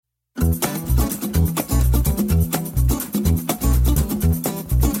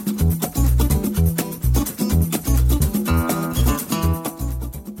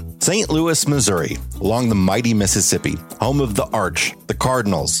St. Louis, Missouri, along the mighty Mississippi, home of the Arch, the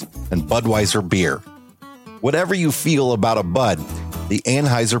Cardinals, and Budweiser beer. Whatever you feel about a Bud, the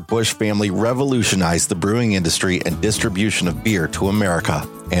Anheuser-Busch family revolutionized the brewing industry and distribution of beer to America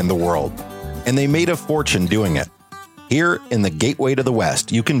and the world. And they made a fortune doing it. Here in the Gateway to the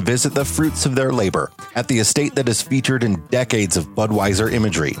West, you can visit the fruits of their labor at the estate that is featured in decades of Budweiser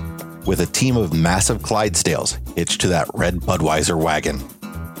imagery, with a team of massive Clydesdales hitched to that red Budweiser wagon.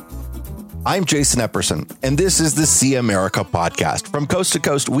 I'm Jason Epperson, and this is the See America podcast. From coast to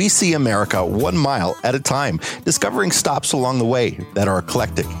coast, we see America 1 mile at a time, discovering stops along the way that are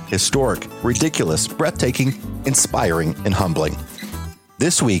eclectic, historic, ridiculous, breathtaking, inspiring, and humbling.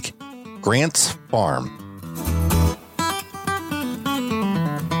 This week, Grant's Farm.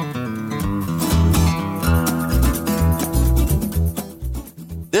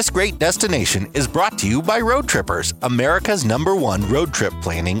 This great destination is brought to you by Road Trippers, America's #1 road trip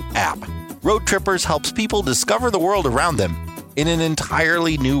planning app. Road Trippers helps people discover the world around them in an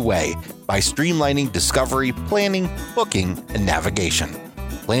entirely new way by streamlining discovery, planning, booking, and navigation.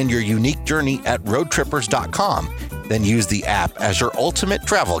 Plan your unique journey at roadtrippers.com, then use the app as your ultimate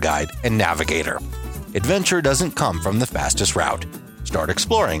travel guide and navigator. Adventure doesn't come from the fastest route. Start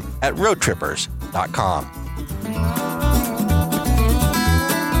exploring at roadtrippers.com.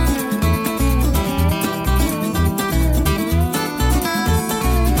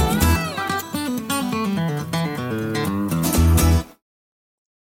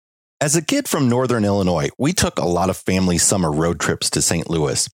 As a kid from Northern Illinois, we took a lot of family summer road trips to St.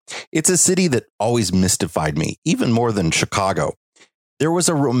 Louis. It's a city that always mystified me, even more than Chicago. There was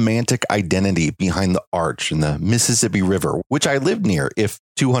a romantic identity behind the Arch and the Mississippi River, which I lived near, if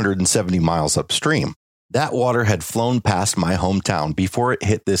 270 miles upstream. That water had flown past my hometown before it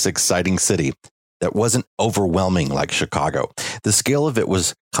hit this exciting city that wasn't overwhelming like Chicago. The scale of it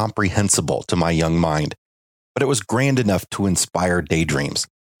was comprehensible to my young mind, but it was grand enough to inspire daydreams.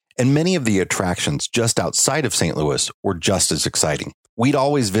 And many of the attractions just outside of St. Louis were just as exciting. We'd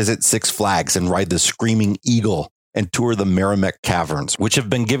always visit Six Flags and ride the Screaming Eagle and tour the Merrimack Caverns, which have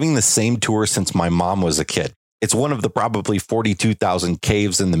been giving the same tour since my mom was a kid. It's one of the probably 42,000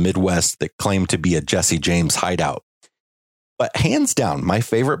 caves in the Midwest that claim to be a Jesse James hideout. But hands down, my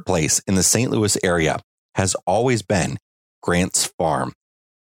favorite place in the St. Louis area has always been Grant's Farm.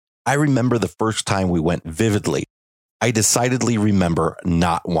 I remember the first time we went vividly. I decidedly remember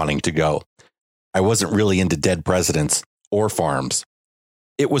not wanting to go. I wasn't really into dead presidents or farms.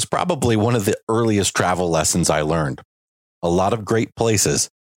 It was probably one of the earliest travel lessons I learned. A lot of great places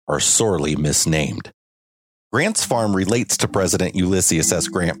are sorely misnamed. Grant's Farm relates to President Ulysses S.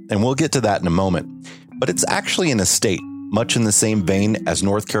 Grant, and we'll get to that in a moment. But it's actually an estate, much in the same vein as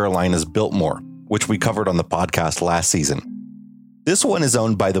North Carolina's Biltmore, which we covered on the podcast last season. This one is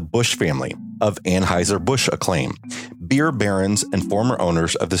owned by the Busch family of Anheuser-Busch acclaim, beer barons and former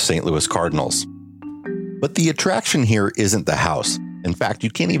owners of the St. Louis Cardinals. But the attraction here isn't the house. In fact,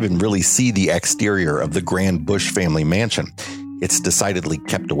 you can't even really see the exterior of the grand Busch family mansion. It's decidedly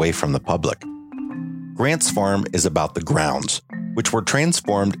kept away from the public. Grant's Farm is about the grounds, which were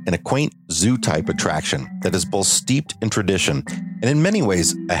transformed in a quaint zoo-type attraction that is both steeped in tradition and in many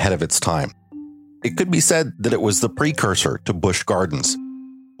ways ahead of its time. It could be said that it was the precursor to Busch Gardens.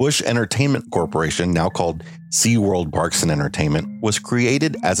 Busch Entertainment Corporation, now called SeaWorld Parks and Entertainment, was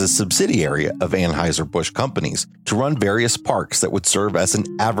created as a subsidiary of Anheuser-Busch companies to run various parks that would serve as an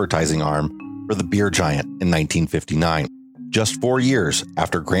advertising arm for the beer giant in 1959, just 4 years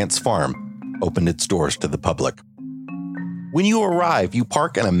after Grant's Farm opened its doors to the public. When you arrive, you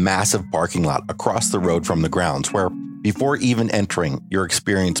park in a massive parking lot across the road from the grounds where, before even entering, your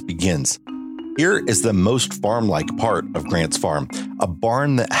experience begins. Here is the most farm-like part of Grant's Farm, a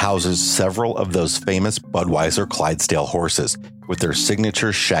barn that houses several of those famous Budweiser Clydesdale horses with their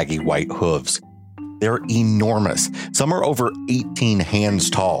signature shaggy white hooves. They're enormous. Some are over 18 hands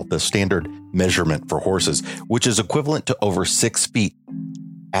tall, the standard measurement for horses, which is equivalent to over 6 feet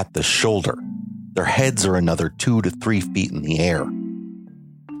at the shoulder. Their heads are another 2 to 3 feet in the air.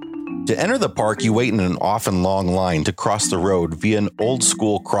 To enter the park, you wait in an often long line to cross the road via an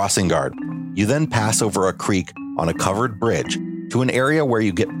old-school crossing guard. You then pass over a creek on a covered bridge to an area where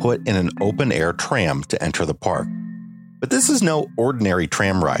you get put in an open-air tram to enter the park. But this is no ordinary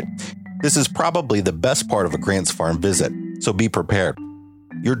tram ride. This is probably the best part of a Grant's Farm visit, so be prepared.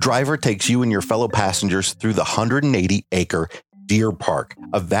 Your driver takes you and your fellow passengers through the 180-acre Deer Park,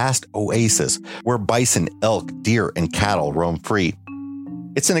 a vast oasis where bison, elk, deer, and cattle roam free.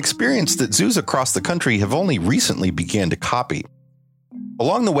 It's an experience that zoos across the country have only recently began to copy.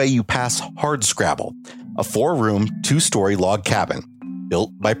 Along the way, you pass Hardscrabble, a 4-room, 2-story log cabin.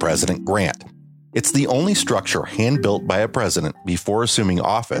 built by President Grant. It's the only structure hand-built by a president before assuming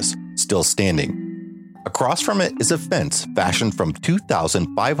office still standing. Across from it is a fence fashioned from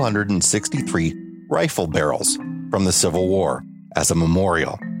 2,563 rifle barrels from the Civil War as a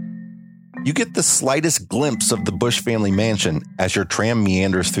memorial. You get the slightest glimpse of the Bush family mansion as your tram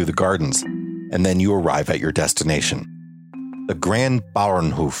meanders through the gardens, and then you arrive at your destination. The Grand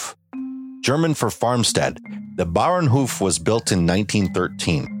Bauernhof. German for farmstead, the Bauernhof was built in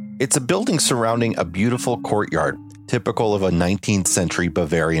 1913. It's a building surrounding a beautiful courtyard, typical of a 19th century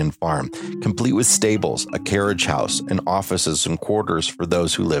Bavarian farm, complete with stables, a carriage house, and offices and quarters for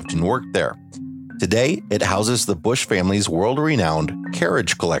those who lived and worked there. Today, it houses the Bush family's world-renowned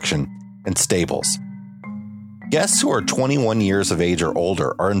carriage collection and stables. Guests who are 21 years of age or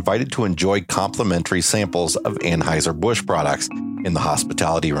older are invited to enjoy complimentary samples of Anheuser-Busch products in the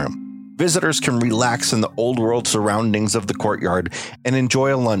hospitality room. Visitors can relax in the old-world surroundings of the courtyard and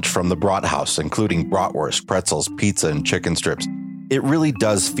enjoy a lunch from the Brathaus, including bratwurst, pretzels, pizza, and chicken strips. It really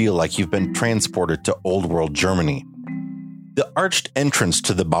does feel like you've been transported to old-world Germany. The arched entrance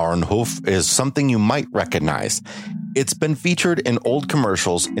to the Bauernhof is something you might recognize. It's been featured in old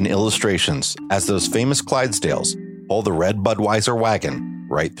commercials and illustrations as those famous Clydesdales pull the red Budweiser wagon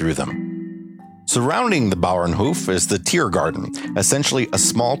right through them. Surrounding the Bauernhof is the Tiergarten, essentially a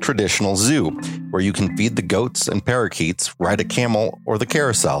small traditional zoo where you can feed the goats and parakeets, ride a camel or the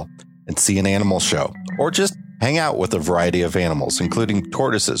carousel, and see an animal show, or just hang out with a variety of animals, including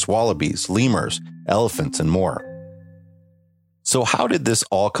tortoises, wallabies, lemurs, elephants, and more. So how did this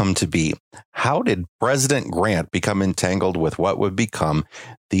all come to be? How did President Grant become entangled with what would become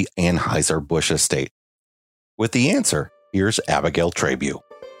the Anheuser-Busch estate? With the answer, here's Abigail Trabue.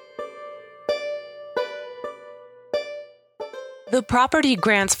 The property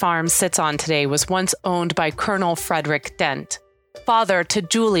Grant's farm sits on today was once owned by Colonel Frederick Dent, father to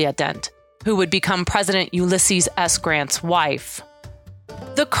Julia Dent, who would become President Ulysses S. Grant's wife.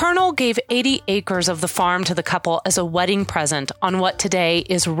 The colonel gave 80 acres of the farm to the couple as a wedding present on what today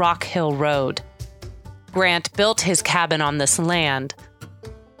is Rock Hill Road. Grant built his cabin on this land.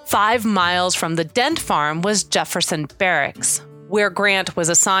 5 miles from the Dent farm was Jefferson Barracks, where Grant was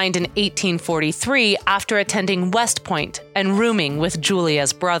assigned in 1843 after attending West Point and rooming with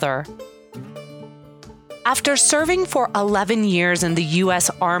Julia's brother. After serving for 11 years in the U.S.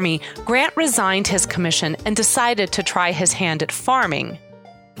 Army, Grant resigned his commission and decided to try his hand at farming.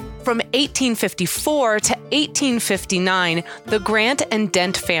 From 1854 to 1859, the Grant and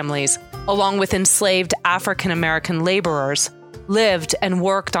Dent families, along with enslaved African American laborers, lived and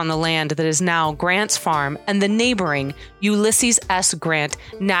worked on the land that is now Grant's Farm and the neighboring Ulysses S. Grant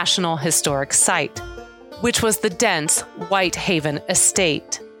National Historic Site, which was the Dent's Whitehaven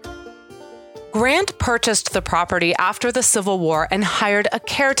estate. Grant purchased the property after the Civil War and hired a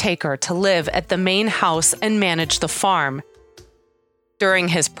caretaker to live at the main house and manage the farm. During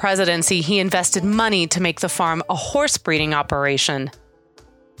his presidency, he invested money to make the farm a horse breeding operation.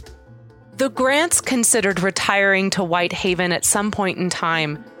 The Grants considered retiring to Whitehaven at some point in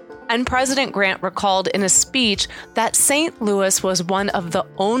time, and President Grant recalled in a speech that St. Louis was one of the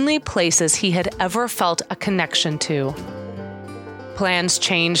only places he had ever felt a connection to. Plans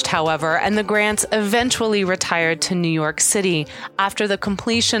changed, however, and the Grants eventually retired to New York City after the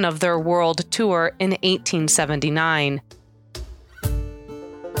completion of their world tour in 1879.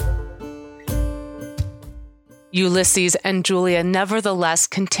 Ulysses and Julia nevertheless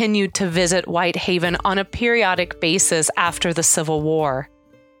continued to visit Whitehaven on a periodic basis after the Civil War.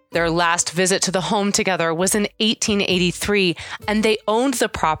 Their last visit to the home together was in 1883, and they owned the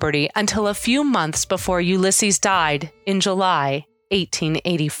property until a few months before Ulysses died in July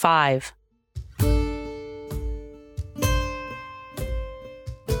 1885.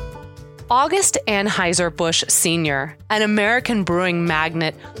 August Anheuser-Busch Sr., an American brewing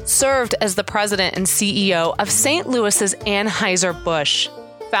magnate, served as the president and CEO of St. Louis's Anheuser-Busch,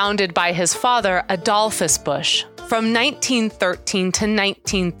 founded by his father, Adolphus Busch, from 1913 to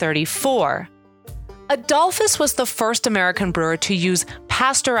 1934. Adolphus was the first American brewer to use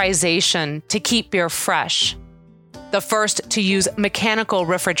pasteurization to keep beer fresh, the first to use mechanical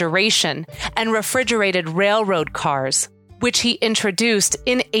refrigeration and refrigerated railroad cars, which he introduced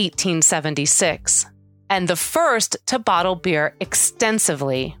in 1876, and the first to bottle beer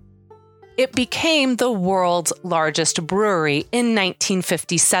extensively. It became the world's largest brewery in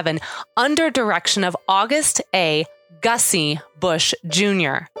 1957 under direction of August A. Gussie Busch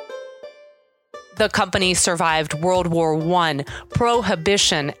Jr. The company survived World War I,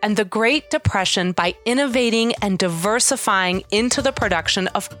 Prohibition, and the Great Depression by innovating and diversifying into the production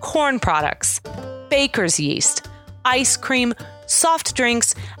of corn products, baker's yeast, ice cream, soft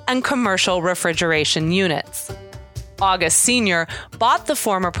drinks, and commercial refrigeration units. August Sr. bought the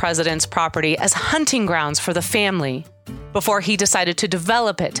former president's property as hunting grounds for the family before he decided to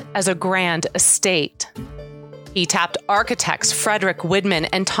develop it as a grand estate. He tapped architects Frederick Widman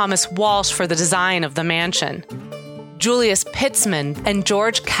and Thomas Walsh for the design of the mansion. Julius Pitzman and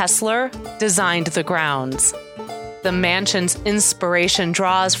George Kessler designed the grounds. The mansion's inspiration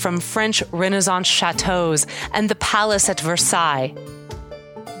draws from French Renaissance chateaus and the palace at Versailles,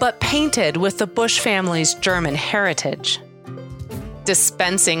 but painted with the Bush family's German heritage.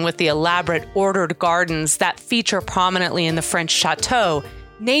 Dispensing with the elaborate ordered gardens that feature prominently in the French chateau,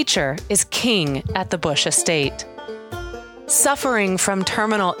 nature is king at the Bush estate. Suffering from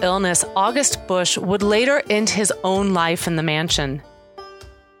terminal illness, August Bush would later end his own life in the mansion.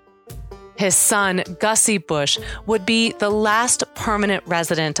 His son, Gussie Bush, would be the last permanent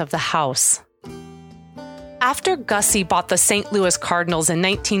resident of the house. After Gussie bought the St. Louis Cardinals in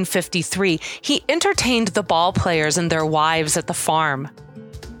 1953, he entertained the ball players and their wives at the farm.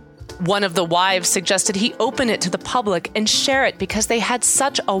 One of the wives suggested he open it to the public and share it because they had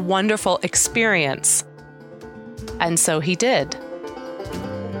such a wonderful experience. And so he did.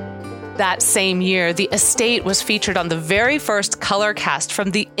 That same year, the estate was featured on the very first color cast from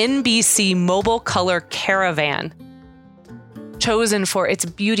the NBC Mobile Color Caravan. Chosen for its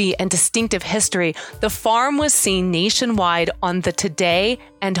beauty and distinctive history, the farm was seen nationwide on the Today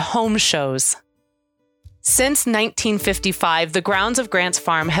and Home shows. Since 1955, the grounds of Grant's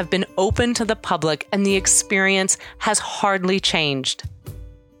Farm have been open to the public, and the experience has hardly changed.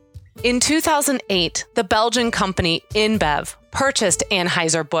 In 2008, the Belgian company InBev purchased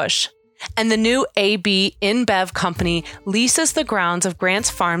Anheuser-Busch, and the new AB InBev company leases the grounds of Grant's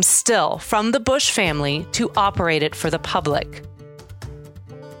Farm still from the Bush family to operate it for the public.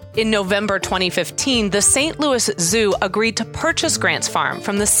 In November 2015, the St. Louis Zoo agreed to purchase Grant's Farm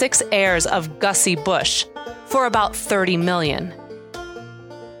from the 6 heirs of Gussie Bush for about $30 million.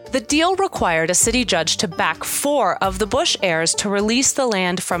 The deal required a city judge to back 4 of the Bush heirs to release the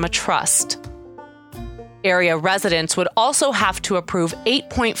land from a trust. Area residents would also have to approve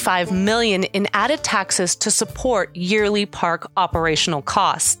 $8.5 million in added taxes to support yearly park operational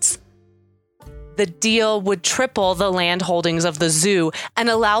costs. The deal would triple the land holdings of the zoo and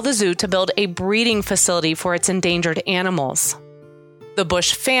allow the zoo to build a breeding facility for its endangered animals. The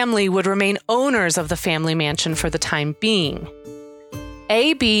Bush family would remain owners of the family mansion for the time being.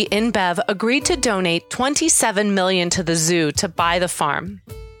 AB InBev agreed to donate $27 million to the zoo to buy the farm.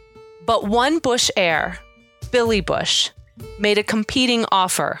 But one Bush heir, Billy Bush, made a competing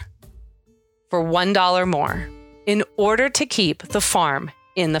offer for $1 more in order to keep the farm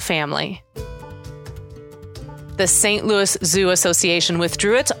in the family. The St. Louis Zoo Association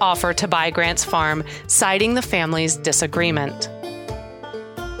withdrew its offer to buy Grant's Farm, citing the family's disagreement.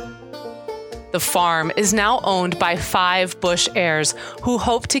 The farm is now owned by 5 Bush heirs who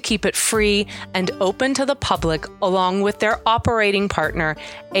hope to keep it free and open to the public along with their operating partner,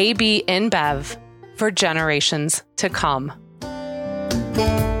 AB InBev, for generations to come.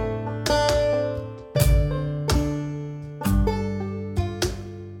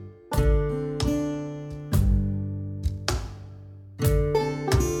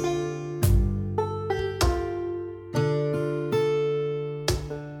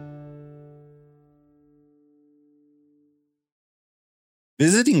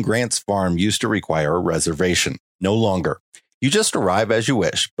 Visiting Grant's Farm used to require a reservation. No longer. You just arrive as you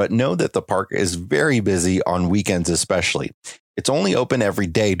wish, but know that the park is very busy on weekends especially. It's only open every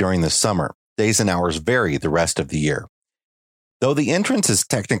day during the summer. Days and hours vary the rest of the year. Though the entrance is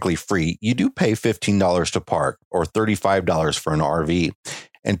technically free, you do pay $15 to park or $35 for an RV.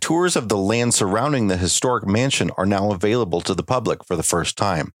 And tours of the land surrounding the historic mansion are now available to the public for the first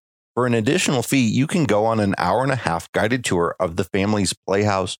time. For an additional fee, you can go on an hour-and-a-half guided tour of the family's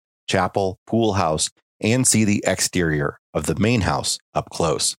playhouse, chapel, pool house, and see the exterior of the main house up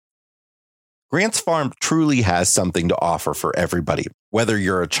close. Grant's Farm truly has something to offer for everybody. Whether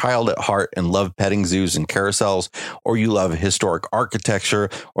you're a child at heart and love petting zoos and carousels, or you love historic architecture,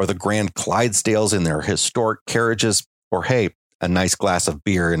 or the grand Clydesdales in their historic carriages, or hey, a nice glass of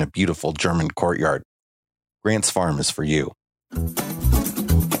beer in a beautiful German courtyard, Grant's Farm is for you.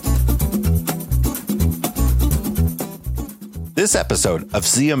 This episode of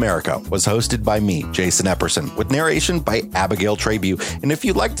See America was hosted by me, Jason Epperson, with narration by Abigail Trabue. And if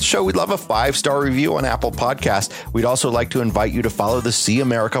you like the show, we'd love a 5-star review on Apple Podcasts. We'd also like to invite you to follow the See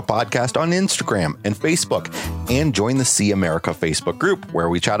America podcast on Instagram and Facebook, and join the See America Facebook group, where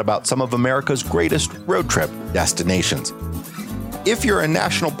we chat about some of America's greatest road trip destinations. If you're a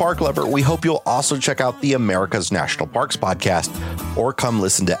national park lover, we hope you'll also check out the America's National Parks podcast, or come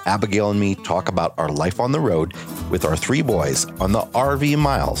listen to Abigail and me talk about our life on the road with our three boys on the RV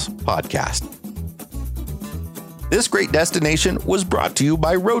Miles podcast. This great destination was brought to you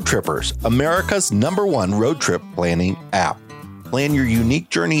by Road Trippers, America's #1 road trip planning app. Plan your unique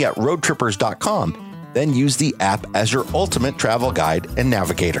journey at roadtrippers.com, then use the app as your ultimate travel guide and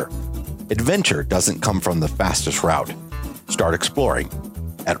navigator. Adventure doesn't come from the fastest route. Start exploring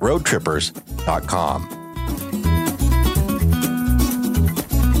at roadtrippers.com.